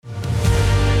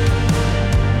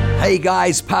Hey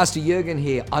guys, Pastor Jurgen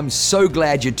here. I'm so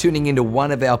glad you're tuning into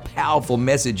one of our powerful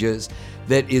messages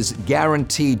that is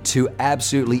guaranteed to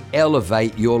absolutely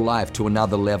elevate your life to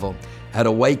another level. At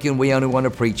Awaken, we only want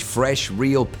to preach fresh,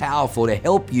 real, powerful to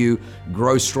help you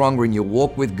grow stronger in your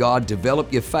walk with God,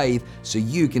 develop your faith so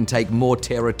you can take more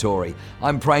territory.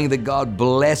 I'm praying that God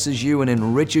blesses you and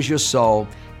enriches your soul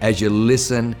as you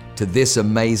listen to this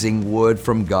amazing word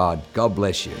from God. God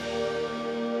bless you.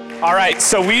 All right,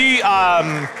 so we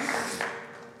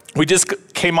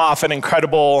just came off an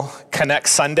incredible Connect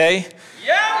Sunday.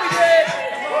 Yeah, we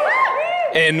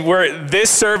did. And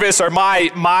this service, or my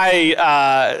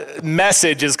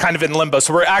message is kind of in limbo.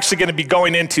 So we're actually going to be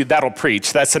going into That'll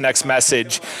Preach. That's the next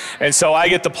message. And so I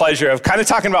get the pleasure of kind of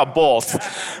talking about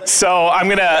both. So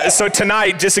so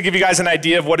tonight, just to give you guys an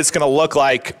idea of what it's going to look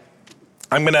like,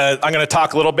 I'm gonna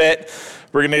talk a little bit.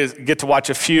 We're gonna get to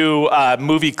watch a few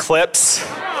movie clips.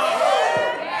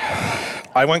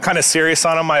 I went kind of serious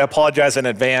on them. I apologize in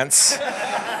advance.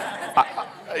 I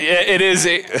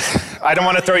don't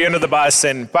want to throw you under the bus.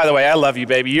 And by the way, I love you,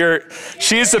 baby.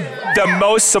 She's the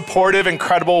most supportive,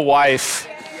 incredible wife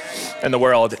in the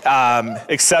world,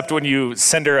 except when you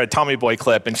send her a Tommy Boy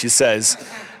clip and she says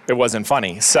it wasn't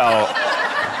funny. So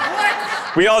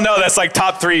we all know that's like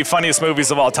top 3 funniest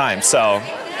movies of all time. So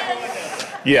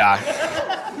yeah,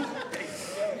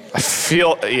 I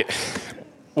feel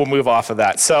we'll move off of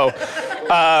that. So.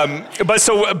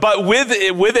 But with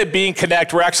it being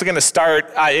Connect, we're actually going to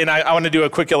start, and I want to do a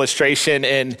quick illustration.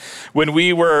 And when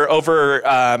we were over,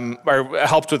 or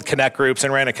helped with Connect groups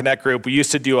and ran a Connect group, we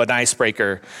used to do an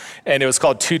icebreaker, and it was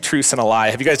called 2 Truths and a Lie.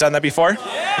 Have you guys done that before?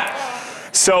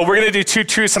 Yeah. So we're going to do 2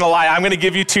 truths and a lie. I'm going to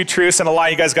give you 2 truths and a lie.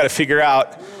 You guys got to figure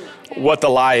out what the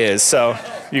lie is. So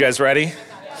you guys ready?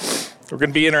 We're going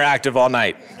to be interactive all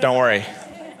night. Don't worry.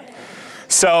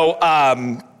 So,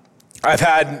 I've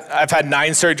had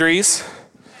 9 surgeries.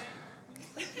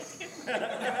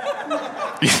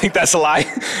 You think that's a lie?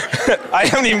 I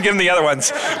haven't even given the other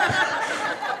ones.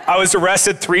 I was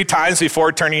arrested 3 times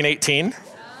before turning 18.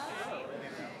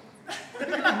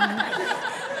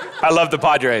 I love the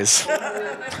Padres.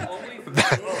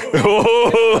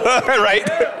 Right?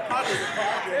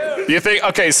 You think,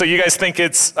 okay, so you guys think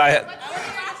it's, I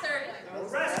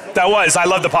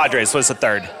love the Padres was the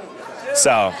 3rd.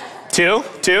 So. 2?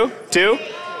 3?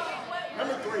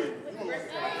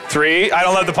 I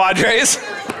don't love the Padres?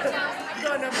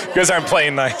 You guys aren't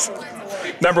playing nice.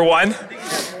 Number 1?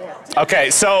 Okay,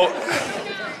 so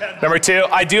number 2,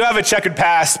 I do have a checkered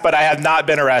past, but I have not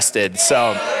been arrested.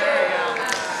 So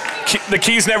the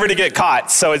key's never to get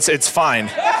caught, so it's fine.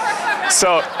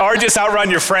 So, or just outrun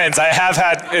your friends. I have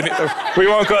had, we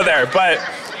won't go there, but.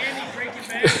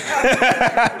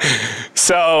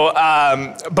 So,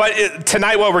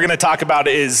 tonight what we're going to talk about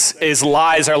is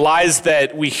lies, or lies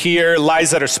that we hear,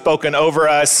 lies that are spoken over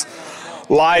us,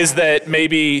 lies that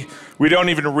maybe we don't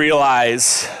even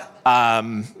realize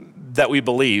that we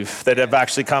believe, that have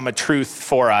actually come a truth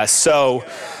for us. So,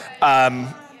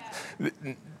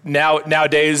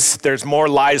 nowadays there's more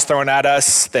lies thrown at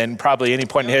us than probably any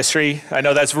point in history. I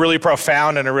know that's really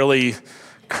profound and a really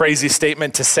crazy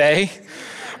statement to say.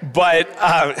 But,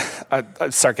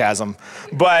 sarcasm,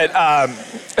 but I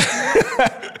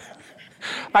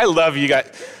love you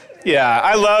guys. Yeah,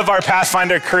 I love our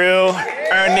Pathfinder crew,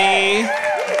 Ernie.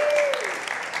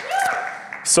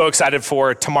 So excited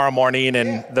for tomorrow morning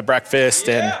and the breakfast,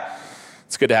 and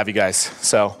it's good to have you guys.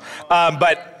 So,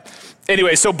 but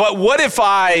anyway, but what if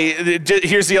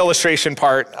here's the illustration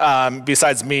part,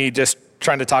 besides me just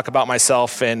trying to talk about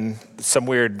myself and some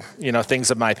weird,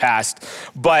 things of my past.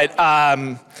 But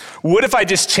what if I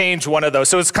just change one of those?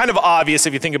 So it's kind of obvious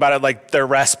if you think about it, like the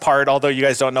arrest part, although you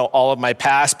guys don't know all of my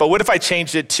past. But what if I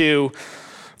changed it to,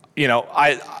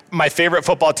 my favorite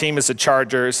football team is the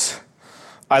Chargers.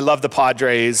 I love the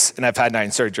Padres, and I've had 9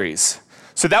 surgeries.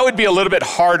 So that would be a little bit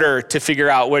harder to figure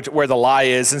out where the lie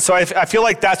is. And so I feel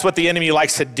like that's what the enemy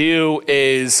likes to do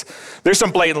is there's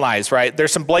some blatant lies, right?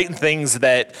 There's some blatant things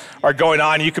that are going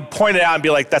on. You could point it out and be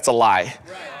like, that's a lie. Right.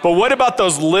 But what about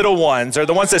those little ones, or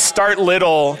the ones that start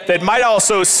little that might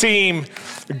also seem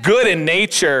good in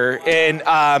nature and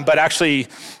but actually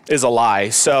is a lie?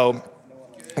 So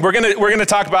we're gonna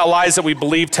talk about lies that we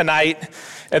believe tonight,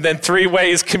 and then 3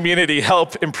 ways community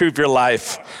help improve your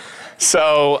life.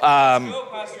 So,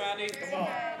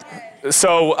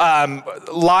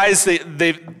 lies,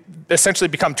 they essentially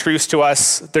become truths to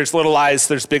us. There's little lies,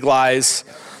 there's big lies.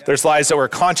 There's lies that we're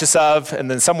conscious of, and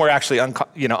then some we're actually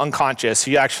unconscious.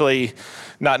 You actually,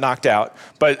 not knocked out,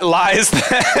 but lies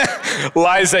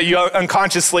that you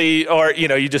unconsciously, or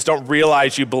you just don't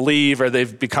realize you believe, or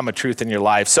they've become a truth in your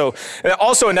life. So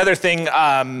also another thing,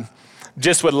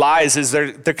 just with lies, is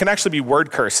there can actually be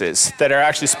word curses that are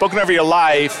actually spoken over your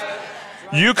life.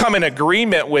 You come in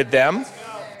agreement with them,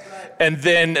 and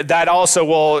then that also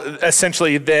will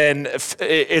essentially then,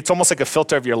 it's almost like a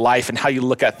filter of your life and how you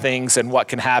look at things and what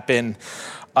can happen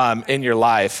in your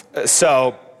life.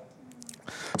 So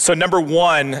number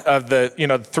one of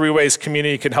the 3 ways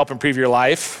community can help improve your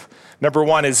life. Number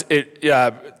one is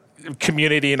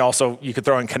community, and also you could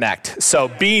throw in connect. So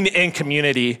being in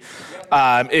community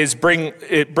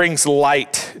brings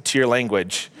light to your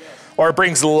language, or it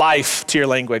brings life to your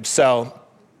language. So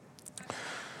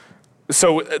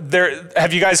there,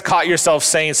 have you guys caught yourself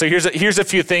saying, so here's a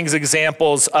few things,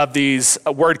 examples of these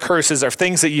word curses, or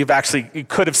things that you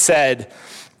could have said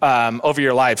over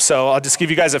your life. So I'll just give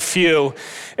you guys a few.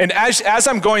 And as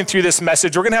I'm going through this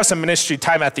message, we're gonna have some ministry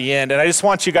time at the end, and I just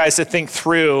want you guys to think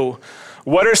through,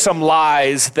 what are some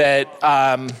lies that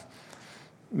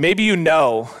maybe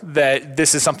that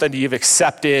this is something that you've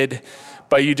accepted,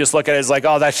 but you just look at it as like,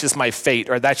 oh, that's just my fate,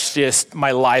 or that's just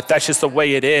my life, that's just the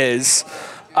way it is.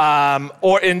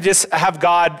 And just have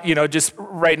God, just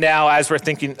right now as we're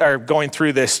thinking or going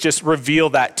through this, just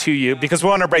reveal that to you, because we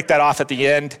want to break that off at the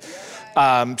end.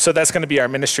 So that's going to be our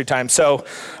ministry time. So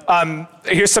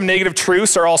here's some negative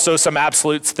truths, or also some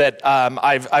absolutes that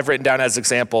I've written down as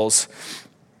examples.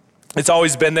 It's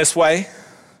always been this way.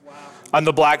 Wow. I'm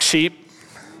the black sheep.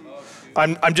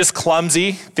 I'm just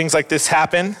clumsy. Things like this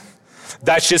happen.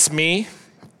 That's just me.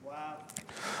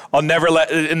 I'll never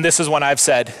and this is one I've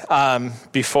said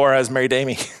before I was married to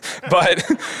Amy, but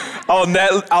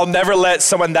I'll never let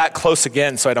someone that close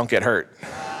again so I don't get hurt.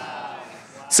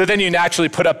 So then you naturally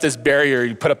put up this barrier,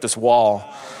 you put up this wall.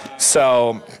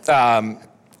 So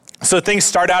things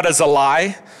start out as a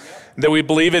lie, that we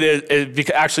believe it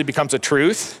actually becomes a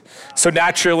truth. So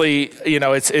naturally,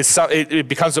 it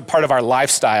becomes a part of our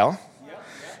lifestyle.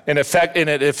 And it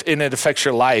affects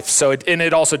your life. So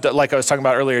it also, like I was talking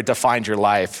about earlier, defines your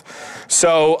life.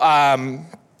 So,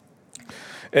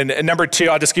 and number 2,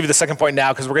 I'll just give you the second point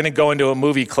now, because we're going to go into a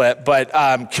movie clip.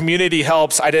 But community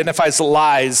helps identifies the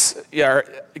lies.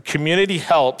 Community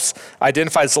helps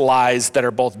identifies the lies that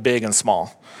are both big and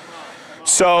small.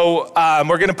 So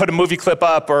we're going to put a movie clip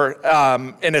up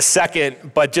in a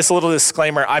second, but just a little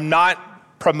disclaimer: I'm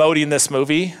not promoting this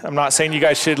movie. I'm not saying you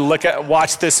guys should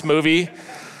watch this movie.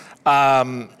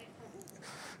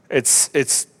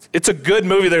 It's a good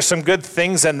movie. There's some good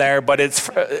things in there, but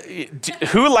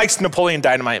who likes Napoleon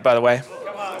Dynamite, by the way?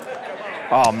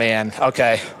 Oh man,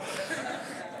 okay.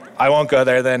 I won't go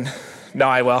there then. No,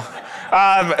 I will.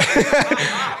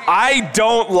 I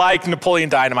don't like Napoleon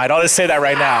Dynamite. I'll just say that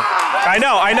right now. I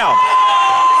know.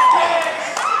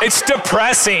 It's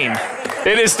depressing.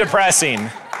 It is depressing.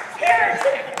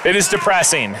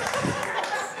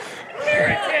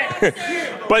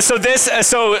 But so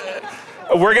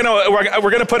we're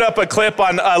gonna put up a clip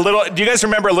on a little. Do you guys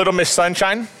remember Little Miss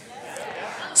Sunshine?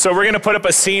 So we're gonna put up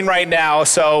a scene right now.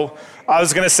 So I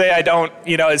was gonna say I don't.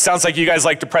 It sounds like you guys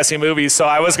like depressing movies. So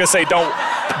I was gonna say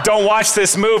don't watch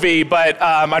this movie, but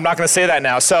I'm not gonna say that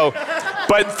now. So,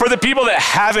 but for the people that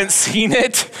haven't seen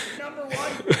it.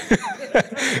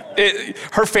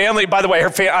 Her family, by the way,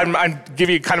 I'm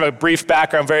giving you kind of a brief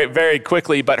background very, very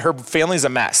quickly, but her family's a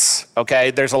mess,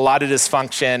 okay? There's a lot of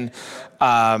dysfunction,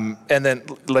 and then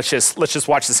let's just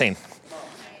watch the scene.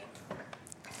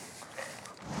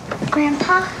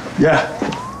 Grandpa? Yeah?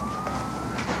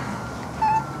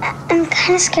 I'm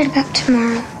kind of scared about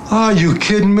tomorrow. Are you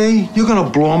kidding me? You're gonna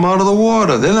blow them out of the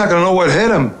water. They're not gonna know what hit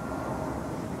them.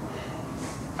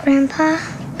 Grandpa?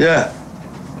 Yeah?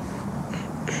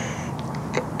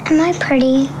 Am I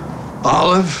pretty?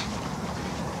 Olive,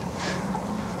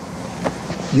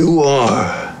 you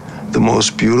are the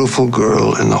most beautiful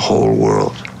girl in the whole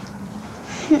world.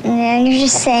 And you're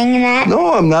just saying that?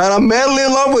 No, I'm not. I'm madly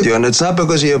in love with you. And it's not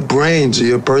because of your brains or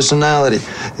your personality.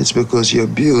 It's because you're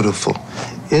beautiful,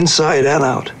 inside and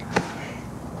out.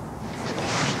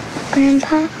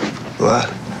 Grandpa? What?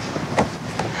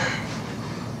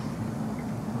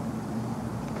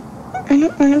 I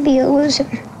don't want to be a loser.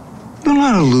 You're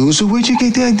not a loser. Where'd you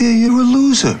get the idea you're a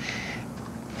loser?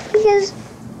 Because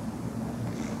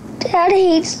Dad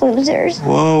hates losers.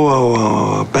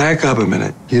 Whoa. Back up a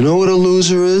minute. You know what a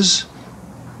loser is?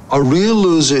 A real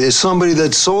loser is somebody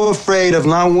that's so afraid of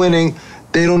not winning,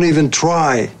 they don't even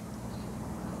try.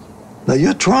 Now,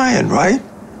 you're trying, right?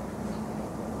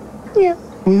 Yeah.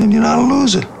 Well, then you're not a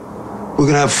loser. We're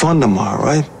gonna have fun tomorrow,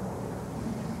 right?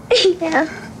 Yeah.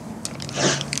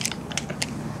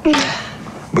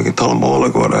 We can tell them all to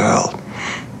go to hell.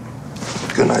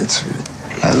 Good night, sweetie.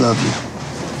 I love you.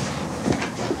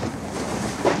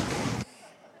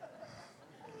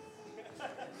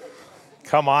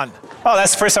 Come on. Oh,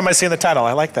 that's the first time I've seen the title.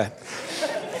 I like that.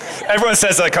 Everyone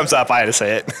says that comes up. I had to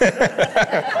say it.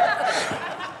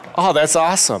 Oh, that's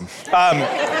awesome.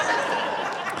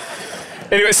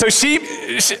 Anyway, so she,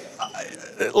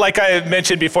 like I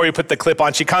mentioned before you put the clip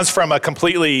on, she comes from a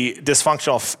completely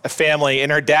dysfunctional family,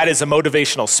 and her dad is a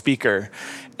motivational speaker.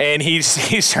 And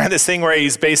he's trying this thing where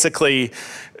he's basically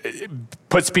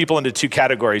puts people into two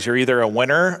categories. You're either a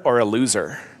winner or a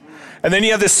loser. And then you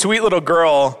have this sweet little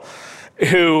girl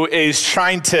who is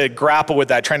trying to grapple with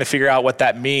that, trying to figure out what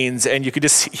that means. And you could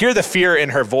just hear the fear in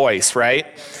her voice, right?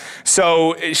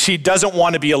 So she doesn't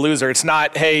want to be a loser. It's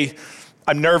not, hey,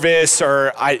 I'm nervous,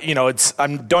 or I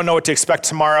don't know what to expect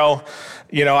tomorrow.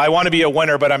 I want to be a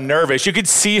winner, but I'm nervous. You could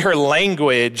see her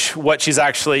language, what she's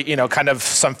actually, kind of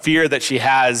some fear that she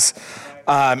has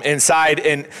inside.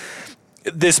 And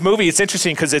this movie, it's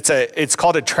interesting because it's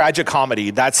called a tragicomedy.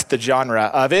 That's the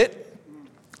genre of it.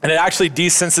 And it actually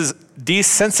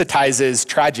desensitizes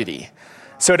tragedy.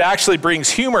 So it actually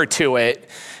brings humor to it.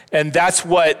 And that's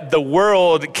what the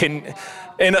world can,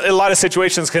 in a lot of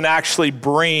situations, can actually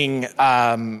bring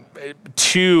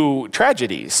to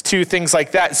tragedies, to things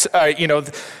like that.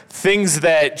 Things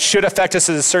that should affect us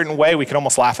in a certain way, we can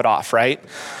almost laugh it off, right?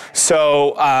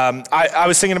 So I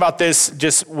was thinking about this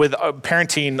just with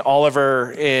parenting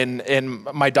Oliver and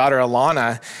my daughter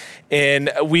Alana. And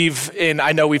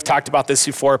I know we've talked about this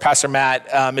before. Pastor Matt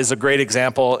is a great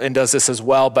example and does this as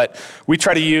well, but we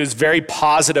try to use very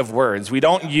positive words. We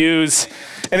don't use,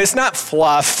 and it's not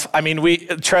fluff. I mean,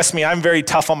 trust me, I'm very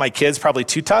tough on my kids, probably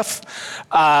too tough.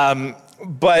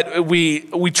 But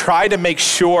we try to make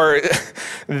sure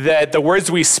that the words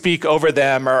we speak over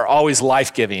them are always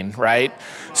life-giving, right?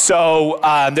 So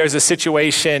there's a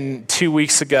situation 2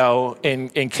 weeks ago in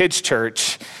kids'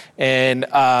 church, and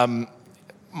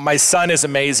my son is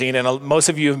amazing, and most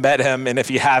of you have met him, and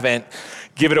if you haven't,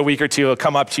 give it a week or two, he'll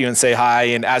come up to you and say hi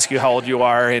and ask you how old you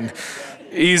are, and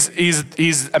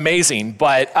he's amazing,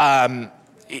 but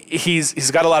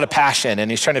he's got a lot of passion,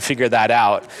 and he's trying to figure that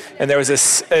out. And there was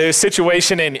a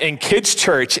situation in kids'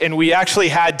 church, and we actually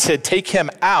had to take him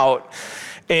out,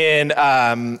 and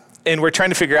we're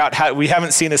trying to figure out how, we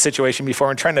haven't seen this situation before,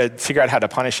 and trying to figure out how to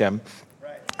punish him.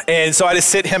 And so I had to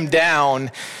sit him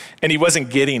down, and he wasn't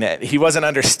getting it. He wasn't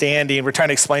understanding. We're trying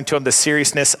to explain to him the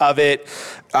seriousness of it.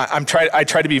 I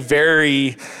try to be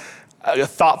very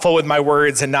thoughtful with my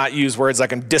words and not use words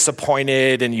like I'm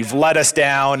disappointed and you've let us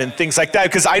down and things like that,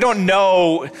 because I don't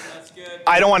know.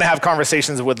 I don't want to have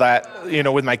conversations with that,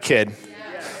 with my kid.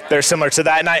 They're similar to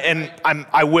that, and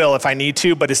I will if I need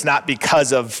to, but it's not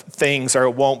because of things, or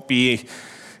it won't be.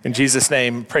 In Jesus'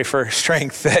 name, pray for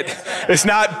strength. That it's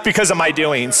not because of my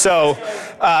doing. So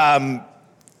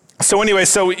anyway,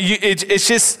 it's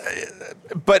just,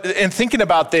 but in thinking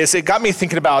about this, it got me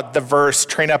thinking about the verse,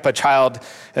 train up a child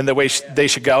in the way they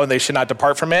should go, and they should not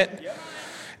depart from it.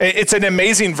 It's an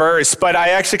amazing verse, but I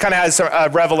actually kind of had a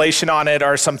revelation on it,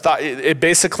 or some thought. It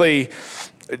basically,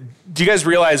 do you guys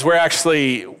realize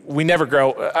we never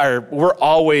grow, or we're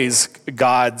always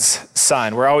God's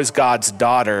son. We're always God's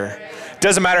daughter.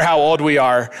 Doesn't matter how old we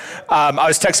are. I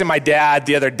was texting my dad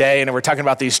the other day, and we're talking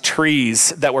about these trees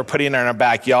that we're putting in our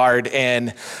backyard,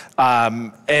 and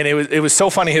it was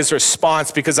so funny, his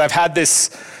response, because I've had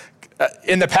this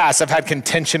in the past. I've had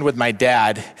contention with my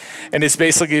dad, and it's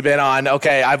basically been on,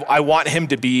 okay, I want him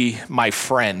to be my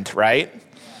friend, right?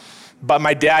 But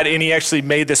my dad, and he actually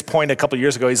made this point a couple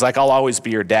years ago. He's like, I'll always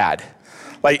be your dad.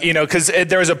 Like, because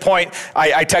there was a point,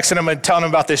 I texted him and telling him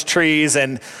about these trees,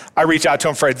 and I reach out to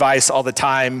him for advice all the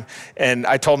time. And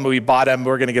I told him we bought them,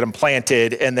 we're gonna get them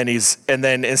planted. And then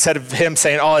instead of him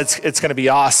saying, oh, it's gonna be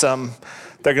awesome,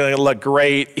 they're gonna look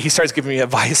great, he starts giving me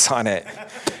advice on it.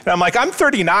 And I'm like, I'm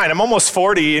 39, I'm almost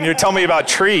 40, and you're telling me about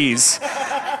trees.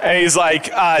 And he's like,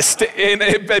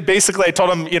 basically I told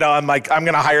him, I'm like, I'm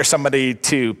gonna hire somebody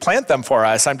to plant them for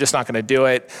us. I'm just not gonna do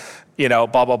it. Blah,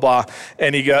 blah, blah.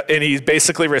 And he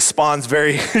basically responds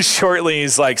very shortly.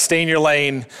 He's like, stay in your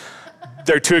lane.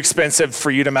 They're too expensive for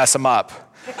you to mess them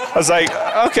up. I was like,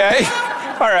 okay,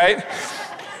 all right.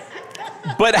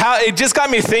 But it just got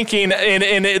me thinking,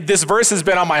 and this verse has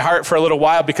been on my heart for a little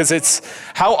while, because it's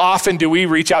how often do we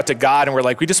reach out to God and we're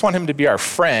like, we just want him to be our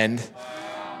friend,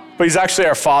 but he's actually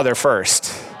our father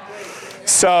first.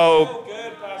 So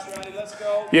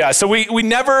Yeah, so we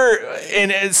never,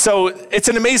 and so it's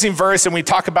an amazing verse, and we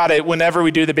talk about it whenever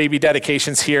we do the baby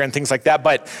dedications here and things like that,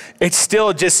 but it's still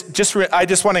I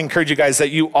just want to encourage you guys that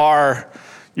you're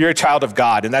a child of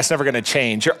God, and that's never going to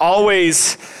change. You're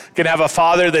always going to have a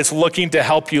father that's looking to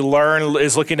help you learn,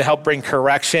 is looking to help bring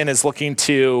correction, is looking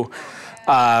to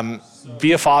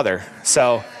be a father.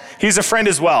 So he's a friend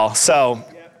as well, so...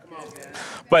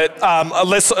 But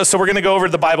so we're going to go over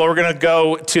to the Bible. We're going to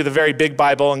go to the very big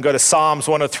Bible and go to Psalms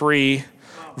 103,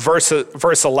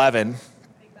 verse 11.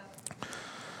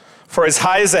 For as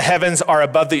high as the heavens are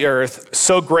above the earth,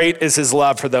 so great is his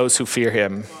love for those who fear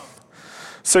him.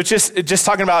 So just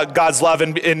talking about God's love,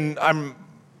 and I'm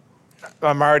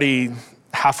already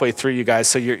halfway through, you guys,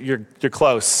 so you're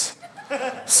close.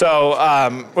 So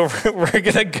we're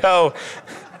going to go...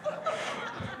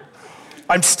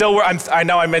 I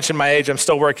know I mentioned my age. I'm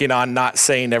still working on not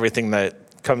saying everything that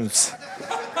comes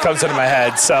into my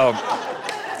head. So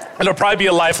it'll probably be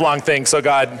a lifelong thing. So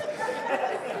God,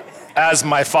 as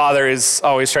my father, is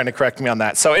always trying to correct me on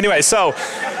that. So anyway, so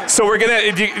we're gonna.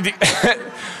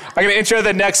 I'm gonna intro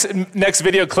the next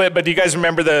video clip. But do you guys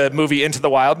remember the movie Into the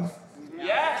Wild?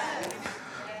 Yes.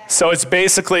 So it's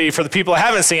basically, for the people who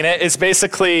haven't seen it, it's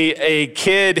basically a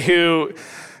kid who.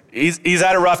 He's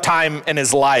had a rough time in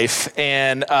his life,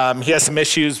 and he has some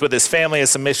issues with his family, has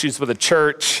some issues with the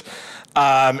church,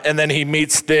 and then he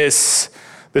meets this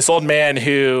old man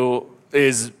who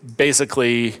is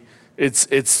basically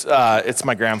it's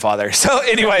my grandfather. So,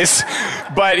 anyways,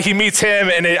 but he meets him,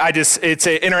 and it's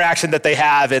an interaction that they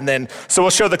have, and then so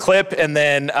we'll show the clip, and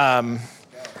then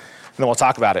we'll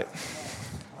talk about it.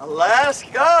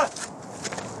 Alaska.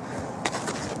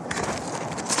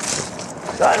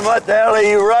 Son, what the hell are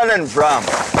you running from?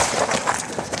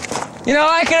 You know,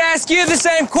 I could ask you the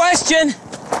same question,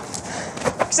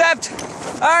 except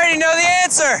I already know the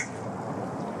answer.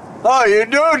 Oh, you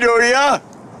do ya?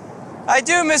 I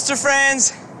do, Mr.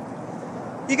 Franz.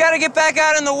 You gotta get back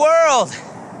out in the world.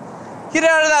 Get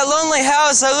out of that lonely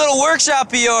house, that little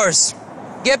workshop of yours.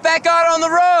 Get back out on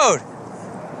the road.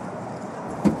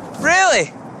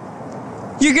 Really?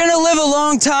 You're gonna live a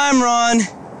long time, Ron.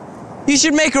 You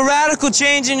should make a radical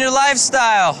change in your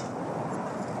lifestyle.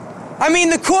 I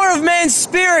mean, the core of man's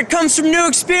spirit comes from new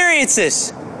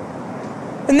experiences.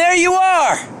 And there you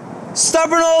are,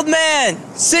 stubborn old man,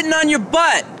 sitting on your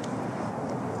butt.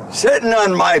 Sitting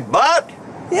on my butt?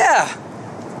 Yeah.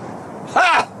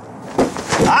 Ha!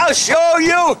 I'll show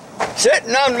you,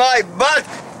 sitting on my butt.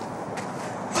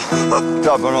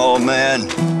 Stubborn old man.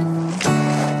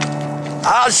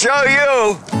 I'll show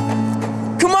you.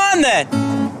 Come on, then.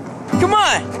 Come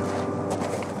on.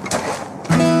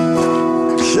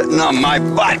 Sitting on my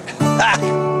butt. Ha!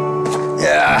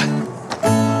 Yeah.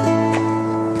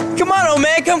 Come on, old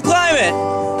man, come climb it.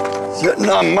 Sitting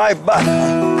on my butt.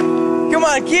 Come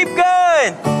on, keep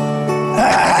going.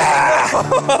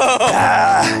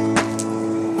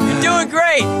 You're doing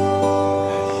great.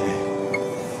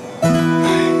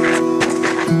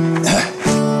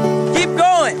 Keep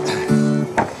going.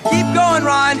 Keep going,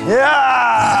 Ron.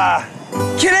 Yeah.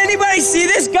 Can anybody see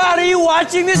this? God, are you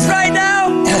watching this right now?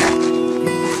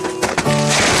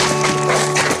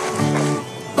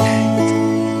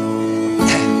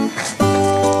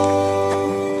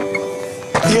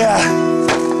 Yeah.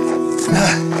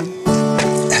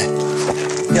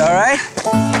 You all right?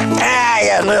 Ah,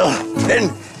 you little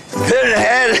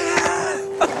pinhead.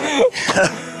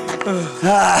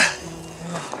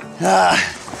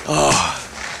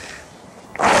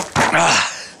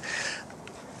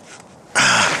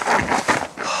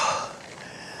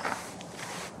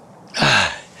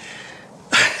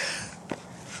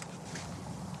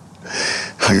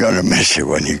 I'm gonna miss you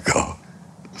when you go.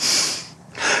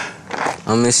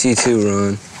 I'll miss you too,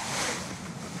 Ron.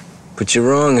 But you're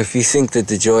wrong if you think that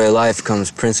the joy of life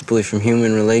comes principally from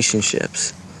human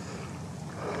relationships.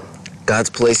 God's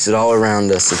placed it all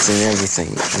around us. It's in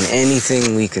everything, in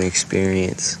anything we can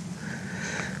experience.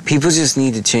 People just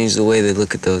need to change the way they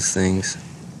look at those things.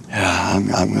 Yeah, I'm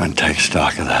gonna take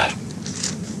stock of that.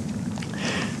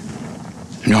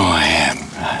 No, I am.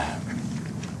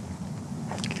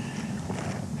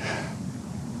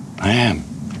 I am.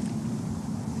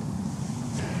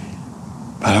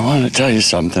 But I want to tell you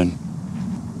something.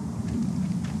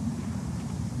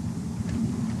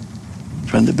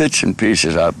 From the bits and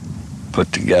pieces I've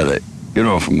put together, you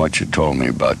know, from what you told me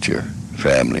about your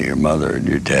family, your mother and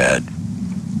your dad,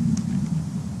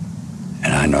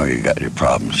 and I know you got your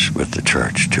problems with the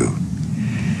church too.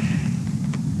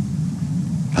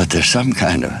 But there's some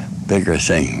kind of bigger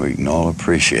thing we can all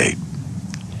appreciate.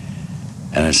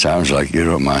 And it sounds like you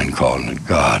don't mind calling it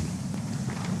God.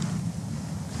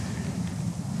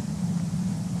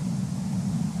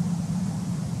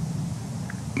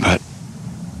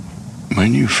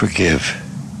 when you forgive,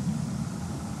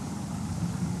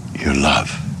 you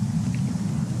love.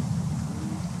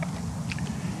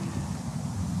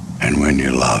 And when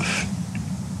you love,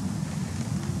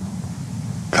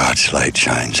 God's light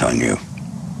shines on you.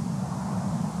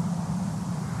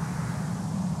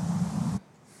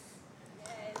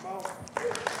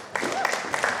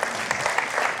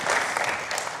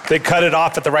 They cut it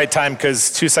off at the right time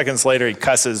because 2 seconds later he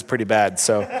cusses pretty bad.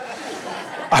 So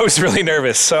I was really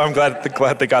nervous. So I'm glad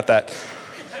they got that.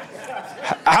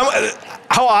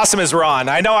 How awesome is Ron?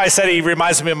 I know I said he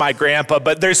reminds me of my grandpa,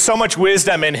 but there's so much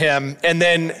wisdom in him. And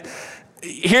then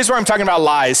here's where I'm talking about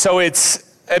lies. So it's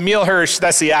Emile Hirsch,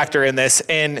 that's the actor in this.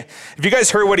 And if you guys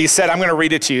heard what he said, I'm going to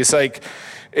read it to you. It's like,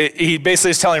 he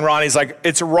basically is telling Ron, he's like,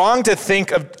 it's wrong to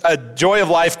think of a joy of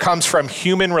life comes from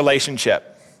human relationship.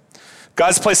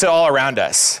 God's placed it all around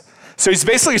us. So he's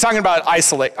basically talking about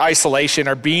isolation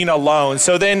or being alone.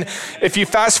 So then if you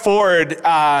fast forward,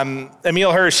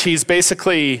 Emile Hirsch, he's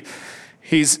basically,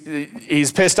 he's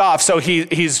pissed off. So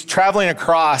he's traveling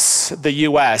across the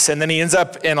US and then he ends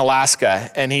up in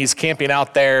Alaska and he's camping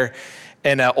out there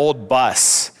in an old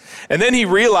bus. And then he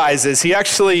realizes he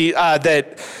actually,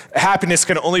 that happiness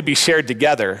can only be shared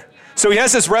together. So he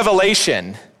has this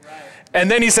revelation. And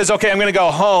then he says, okay, I'm going to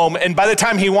go home. And by the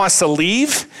time he wants to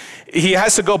leave, he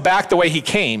has to go back the way he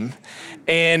came.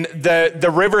 And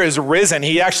the river is risen.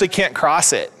 He actually can't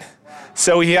cross it.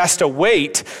 So he has to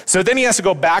wait. So then he has to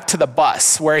go back to the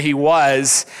bus where he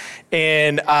was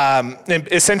and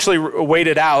essentially wait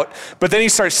it out. But then he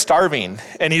starts starving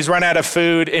and he's run out of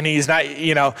food and he's not,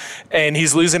 and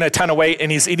he's losing a ton of weight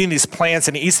and he's eating these plants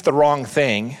and he eats the wrong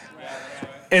thing.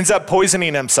 Ends up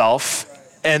poisoning himself.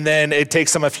 And then it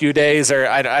takes him a few days, or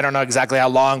I don't know exactly how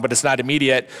long, but it's not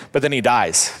immediate, but then he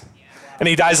dies. And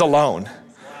he dies alone.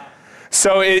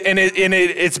 So,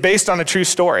 it's based on a true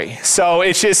story. So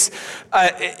it's just,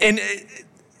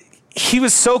 he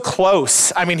was so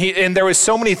close. I mean, and there was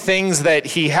so many things that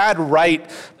he had right,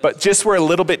 but just were a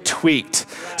little bit tweaked.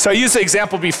 So I used the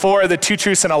example before, the 2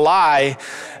 truths and a lie,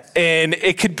 and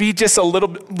it could be just a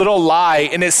little lie,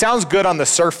 and it sounds good on the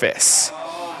surface.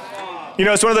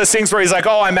 It's one of those things where he's like,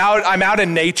 oh, I'm out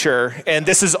in nature and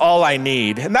this is all I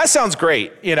need. And that sounds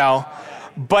great,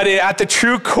 but at the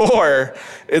true core,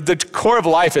 the core of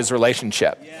life is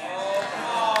relationship.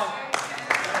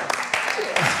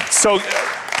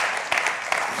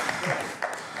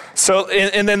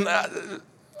 And then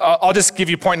I'll just give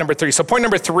you point number 3. So point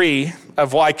number 3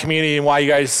 of why community and why you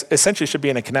guys essentially should be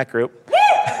in a Connect group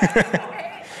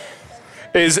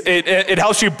is it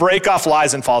helps you break off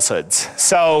lies and falsehoods.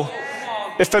 So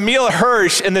if Emile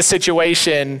Hirsch in this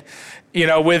situation,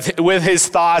 with his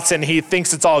thoughts and he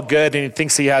thinks it's all good and he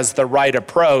thinks he has the right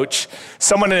approach,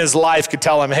 someone in his life could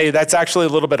tell him, hey, that's actually a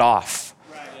little bit off.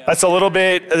 It's a little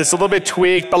bit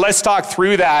tweaked, but let's talk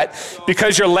through that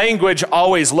because your language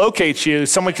always locates you.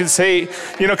 Someone can say,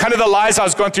 kind of the lies I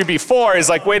was going through before is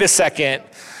like, wait a second.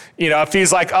 If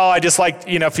he's like, oh, I just like,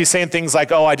 if he's saying things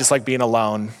like, oh, I just like being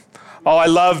alone. Oh, I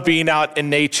love being out in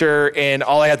nature and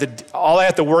all I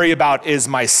have to worry about is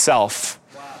myself.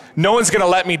 Wow. No one's going to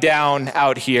let me down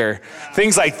out here.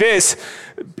 Things like this,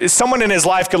 someone in his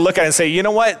life could look at it and say, you know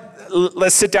what?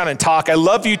 Let's sit down and talk. I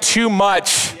love you too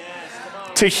much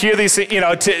to hear these things,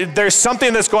 there's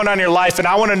something that's going on in your life and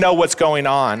I want to know what's going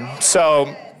on.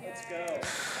 So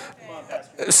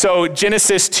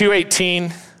Genesis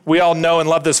 2:18, we all know and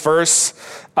love this verse.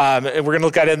 And we're going to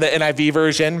look at it in the NIV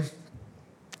version.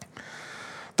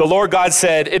 The Lord God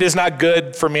said, it is not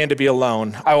good for man to be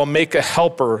alone. I will make a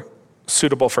helper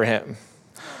suitable for him.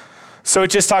 So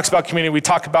it just talks about community. We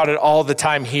talk about it all the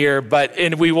time here,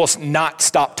 and we will not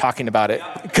stop talking about it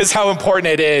because how important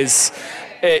it is.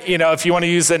 If you want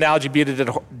to use the analogy,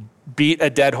 beat a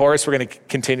dead horse, we're going to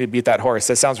continue to beat that horse.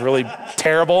 That sounds really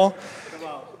terrible.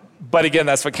 But again,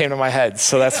 that's what came to my head.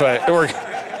 So that's what we're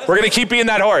going to keep beating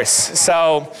that horse.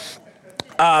 So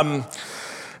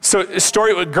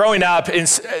story growing up,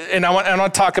 and I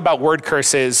want to talk about word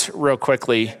curses real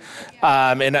quickly.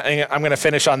 And I'm going to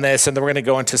finish on this, and then we're going to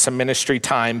go into some ministry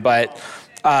time. But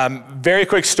very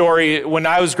quick story. When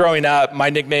I was growing up,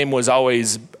 my nickname was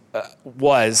always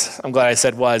I'm glad I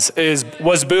said was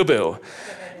Boo Boo.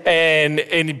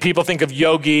 And people think of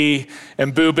Yogi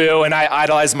and Boo Boo, and I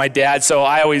idolize my dad, so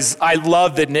I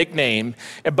love the nickname.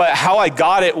 But how I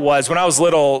got it was when I was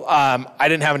little, I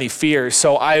didn't have any fears,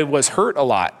 so I was hurt a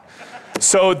lot.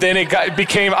 So then it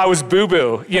became I was Boo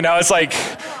Boo. It's like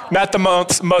not the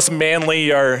most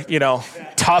manly or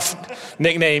tough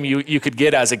nickname you could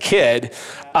get as a kid.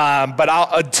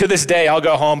 But to this day, I'll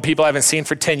go home. People I haven't seen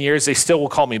for 10 years, they still will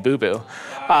call me Boo Boo.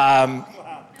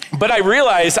 But I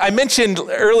realized, I mentioned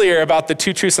earlier about the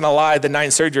 2 truths and a lie, the 9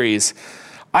 surgeries.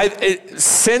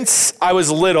 Since I was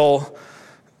little,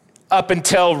 up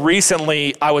until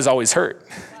recently, I was always hurt.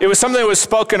 It was something that was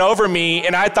spoken over me,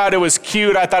 and I thought it was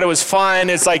cute. I thought it was fun.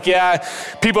 It's like, yeah,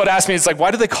 people would ask me, it's like,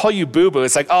 why do they call you boo-boo?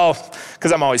 It's like, oh,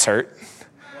 because I'm always hurt.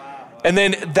 And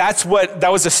then that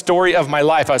was the story of my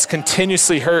life. I was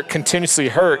continuously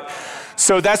hurt.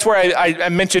 So that's where I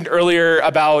mentioned earlier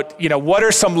about, what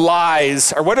are some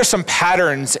lies or what are some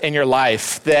patterns in your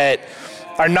life that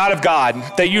are not of God,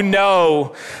 that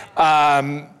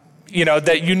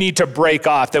that you need to break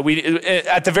off, that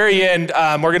at the very end,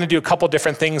 we're going to do a couple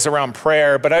different things around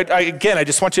prayer. But I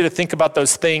just want you to think about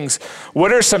those things.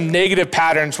 What are some negative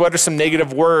patterns? What are some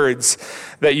negative words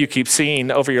that you keep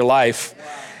seeing over your life?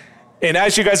 And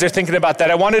as you guys are thinking about that,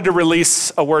 I wanted to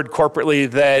release a word corporately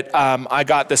that I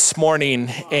got this morning.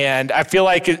 And I feel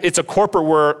like it's a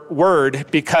corporate word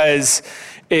because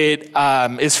it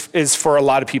is for a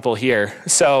lot of people here.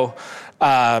 So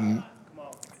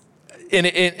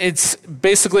it's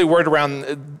basically a word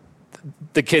around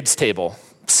the kids' table.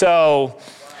 So,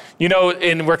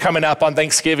 and we're coming up on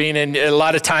Thanksgiving, and a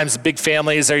lot of times big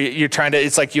families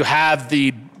it's like you have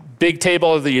the big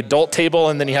table, the adult table,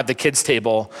 and then you have the kids'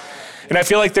 table. And I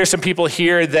feel like there's some people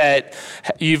here that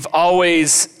you've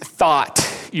always thought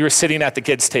you were sitting at the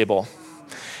kids' table,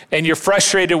 and you're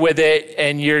frustrated with it,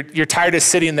 and you're tired of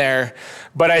sitting there.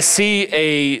 But I see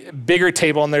a bigger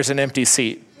table, and there's an empty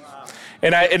seat.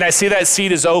 And I see that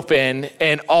seat is open,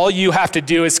 and all you have to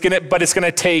do it's gonna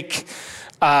take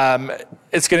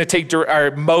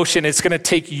our motion. It's gonna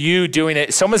take you doing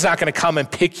it. Someone's not gonna come and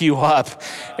pick you up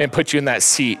and put you in that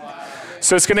seat.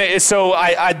 So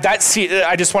that seat,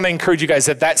 I just want to encourage you guys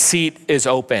that seat is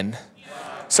open.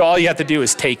 So all you have to do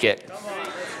is take it.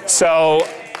 So,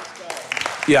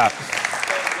 yeah.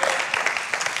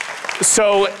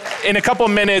 So in a couple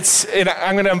of minutes,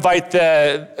 I'm going to invite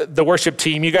the worship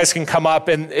team. You guys can come up,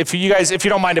 and if you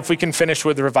don't mind, if we can finish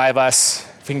with Revive Us,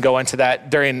 if we can go into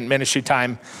that during ministry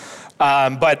time.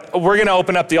 But we're going to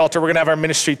open up the altar. We're going to have our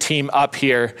ministry team up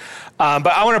here. But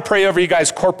I want to pray over you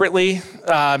guys corporately.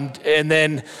 And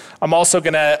then I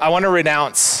want to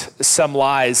renounce some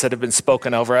lies that have been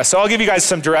spoken over us. So I'll give you guys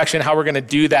some direction how we're going to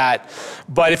do that.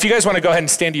 But if you guys want to go ahead and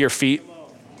stand to your feet,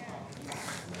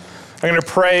 I'm going to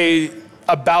pray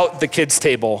about the kids'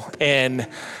 table. And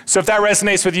so if that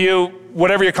resonates with you,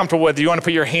 whatever you're comfortable with, you want to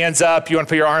put your hands up, you want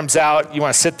to put your arms out, you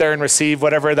want to sit there and receive,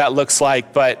 whatever that looks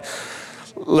like. But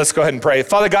let's go ahead and pray.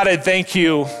 Father God, I thank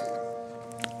you,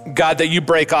 God, that you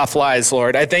break off lies,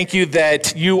 Lord. I thank you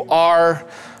that you are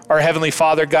our Heavenly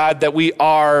Father, God, that we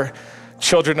are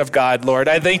children of God, Lord.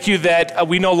 I thank you that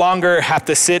we no longer have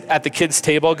to sit at the kids'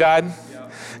 table, God.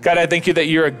 God, I thank you that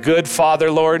you're a good Father,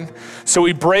 Lord. So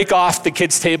we break off the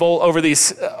kids' table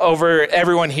over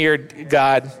everyone here,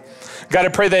 God. God, I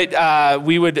pray that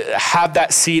we would have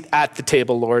that seat at the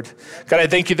table, Lord. God, I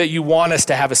thank you that you want us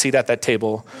to have a seat at that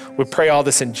table. We pray all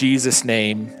this in Jesus'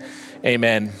 name.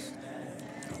 Amen.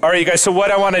 All right, you guys, so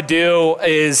what I want to do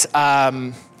is,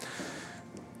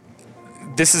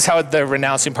 this is how the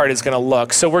renouncing part is going to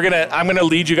look. So I'm going to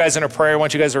lead you guys in a prayer. I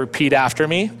want you guys to repeat after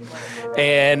me.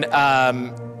 And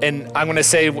I'm going to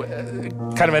say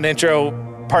kind of an intro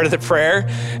part of the prayer,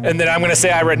 and then I'm going to say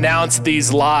I renounce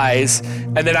these lies,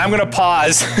 and then I'm going to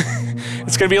pause.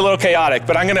 It's going to be a little chaotic,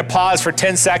 but I'm going to pause for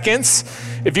 10 seconds.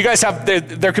 If you guys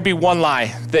there could be one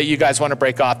lie that you guys want to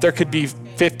break off. There could be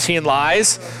 15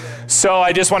 lies. So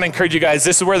I just want to encourage you guys,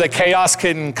 this is where the chaos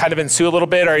can kind of ensue a little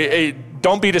bit, or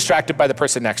don't be distracted by the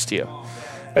person next to you.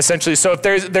 Essentially, so if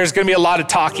there's going to be a lot of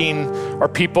talking or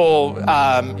people,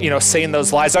 saying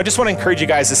those lies, I just want to encourage you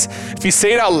guys, if you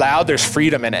say it out loud, there's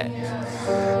freedom in it.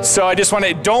 So I just want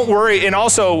to, don't worry. And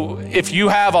also, if you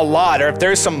have a lot, or if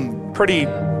there's some pretty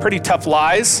tough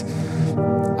lies,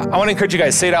 I want to encourage you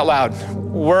guys, say it out loud.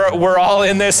 We're all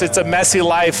in this. It's a messy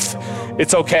life.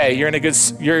 It's okay. You're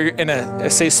in a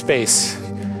safe space.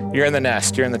 You're in the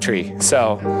nest. You're in the tree.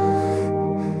 So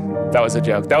that was a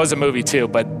joke. That was a movie too,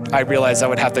 but I realized I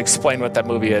would have to explain what that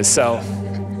movie is. So,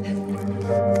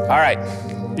 all right.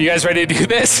 You guys ready to do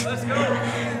this? Let's go.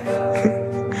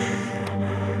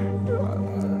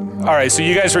 All right, so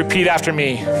you guys repeat after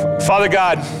me. Father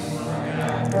God,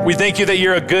 we thank you that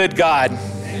you're a good God,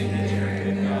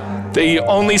 that you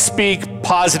only speak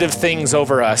positive things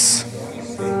over us,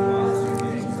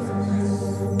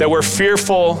 that we're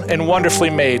fearful and wonderfully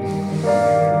made.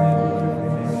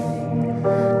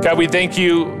 God, we thank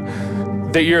you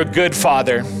that you're a good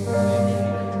Father.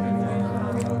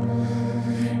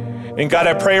 And God,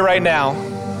 I pray right now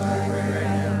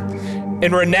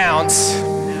and renounce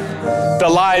the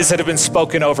lies that have been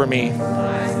spoken over me.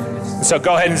 So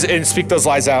go ahead and speak those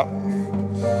lies out.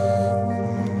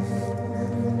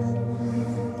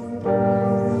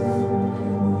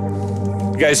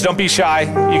 You guys, don't be shy.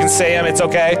 You can say them, it's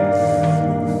okay.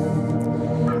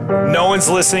 No one's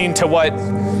listening to what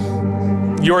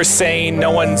you're saying.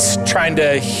 No one's trying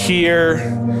to hear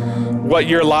what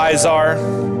your lies are.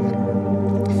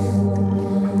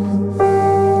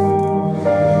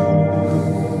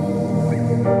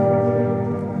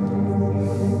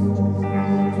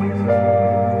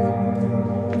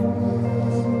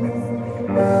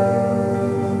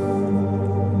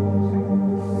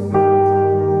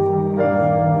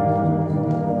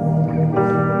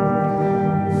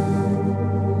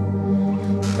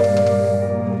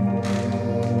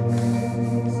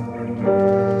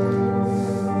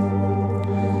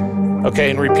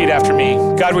 Okay, and repeat after me.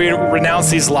 God, we renounce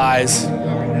these lies.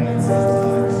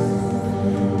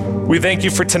 We thank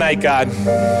you for tonight, God.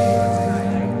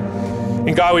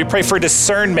 And God, we pray for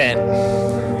discernment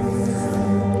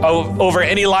over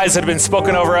any lies that have been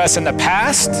spoken over us in the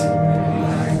past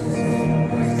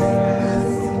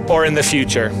or in the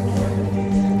future.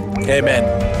 Amen.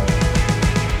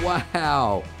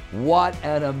 Wow, what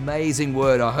an amazing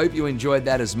word. I hope you enjoyed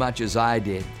that as much as I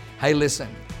did. Hey, listen,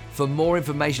 for more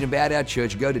information about our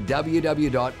church, go to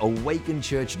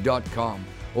www.awakenchurch.com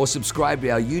or subscribe to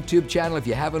our YouTube channel if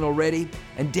you haven't already,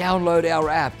 and download our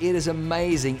app. It is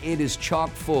amazing. It is chock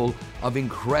full of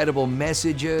incredible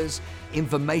messages,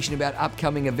 information about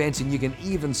upcoming events, and you can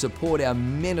even support our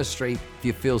ministry if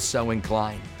you feel so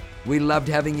inclined. We loved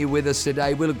having you with us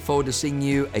today. We look forward to seeing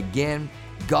you again.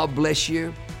 God bless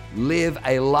you. Live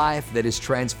a life that is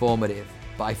transformative.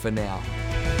 Bye for now.